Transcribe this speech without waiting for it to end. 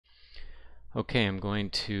Okay, I'm going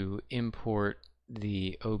to import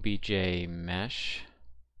the OBJ mesh,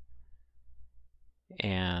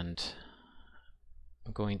 and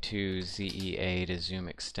I'm going to ZEA to zoom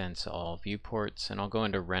extents all viewports, and I'll go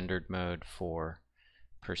into rendered mode for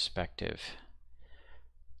perspective.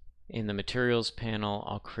 In the materials panel,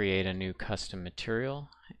 I'll create a new custom material,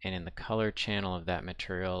 and in the color channel of that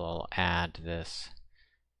material, I'll add this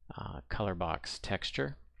color box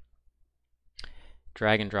texture.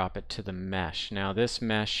 Drag and drop it to the mesh. Now this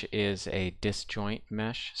mesh is a disjoint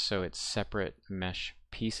mesh, so it's separate mesh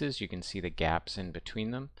pieces. You can see the gaps in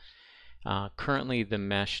between them. Currently the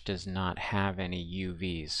mesh does not have any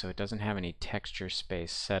UVs, so it doesn't have any texture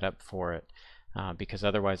space set up for it, because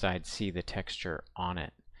otherwise I'd see the texture on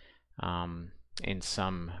it in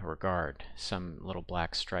some regard, some little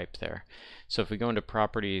black stripe there. So if we go into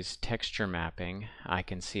properties, texture mapping, I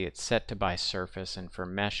can see it's set to by surface, and for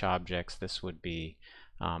mesh objects this would be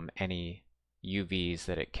any UVs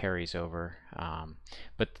that it carries over.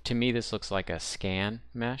 But to me this looks like a scan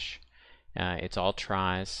mesh. It's all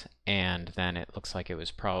tries, and then it looks like it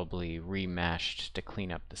was probably remeshed to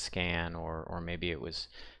clean up the scan, or maybe it was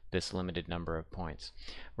this limited number of points.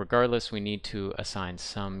 Regardless, we need to assign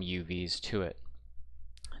some UVs to it.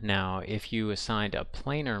 Now, if you assigned a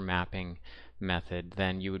planar mapping method,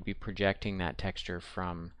 then you would be projecting that texture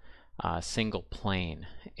from a single plane,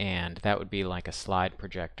 and that would be like a slide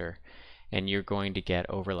projector, and you're going to get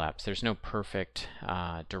overlaps. There's no perfect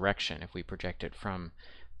direction. If we project it from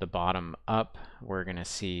the bottom up, we're going to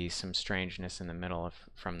see some strangeness in the middle.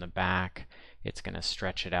 From the back, it's going to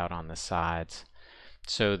stretch it out on the sides.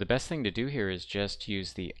 So the best thing to do here is just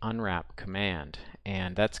use the unwrap command,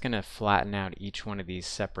 and that's going to flatten out each one of these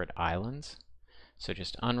separate islands. So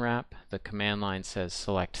just unwrap. The command line says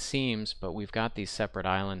select seams, but we've got these separate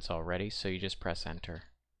islands already, so you just press enter.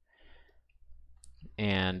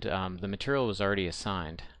 And the material was already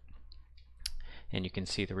assigned, and you can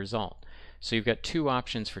see the result. So you've got two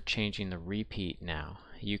options for changing the repeat now.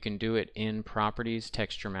 You can do it in properties,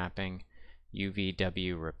 texture mapping,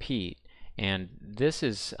 UVW repeat. And this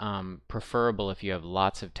is preferable if you have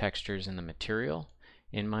lots of textures in the material,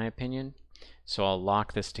 in my opinion. So I'll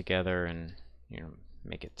lock this together and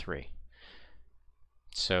make it 3.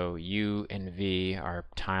 So U and V are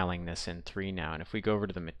tiling this in 3 now. And if we go over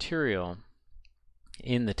to the material,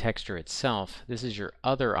 in the texture itself, this is your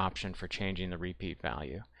other option for changing the repeat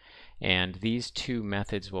value. And these two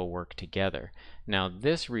methods will work together. Now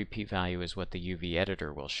this repeat value is what the UV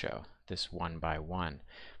editor will show, this 1 by 1.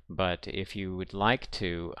 But if you would like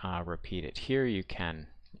to repeat it here, you can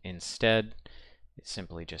instead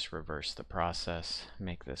simply just reverse the process,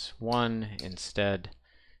 make this 1 instead.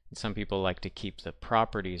 Some people like to keep the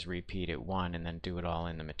properties repeat at 1 and then do it all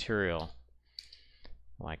in the material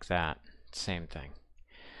like that. Same thing.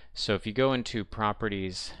 So if you go into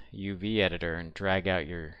properties UV editor and drag out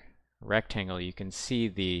your rectangle, you can see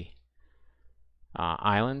the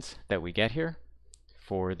islands that we get here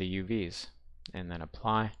for the UVs, and then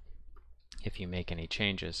apply if you make any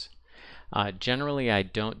changes. Generally I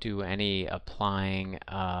don't do any applying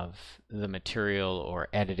of the material or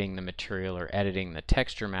editing the material or editing the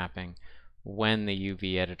texture mapping when the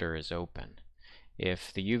UV editor is open.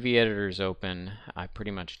 If the UV editor is open, I pretty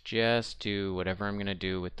much just do whatever I'm going to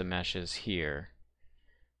do with the meshes here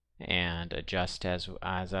and adjust as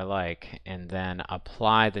I like, and then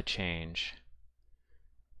apply the change,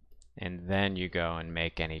 and then you go and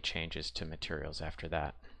make any changes to materials after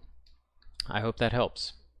that. I hope that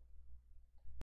helps.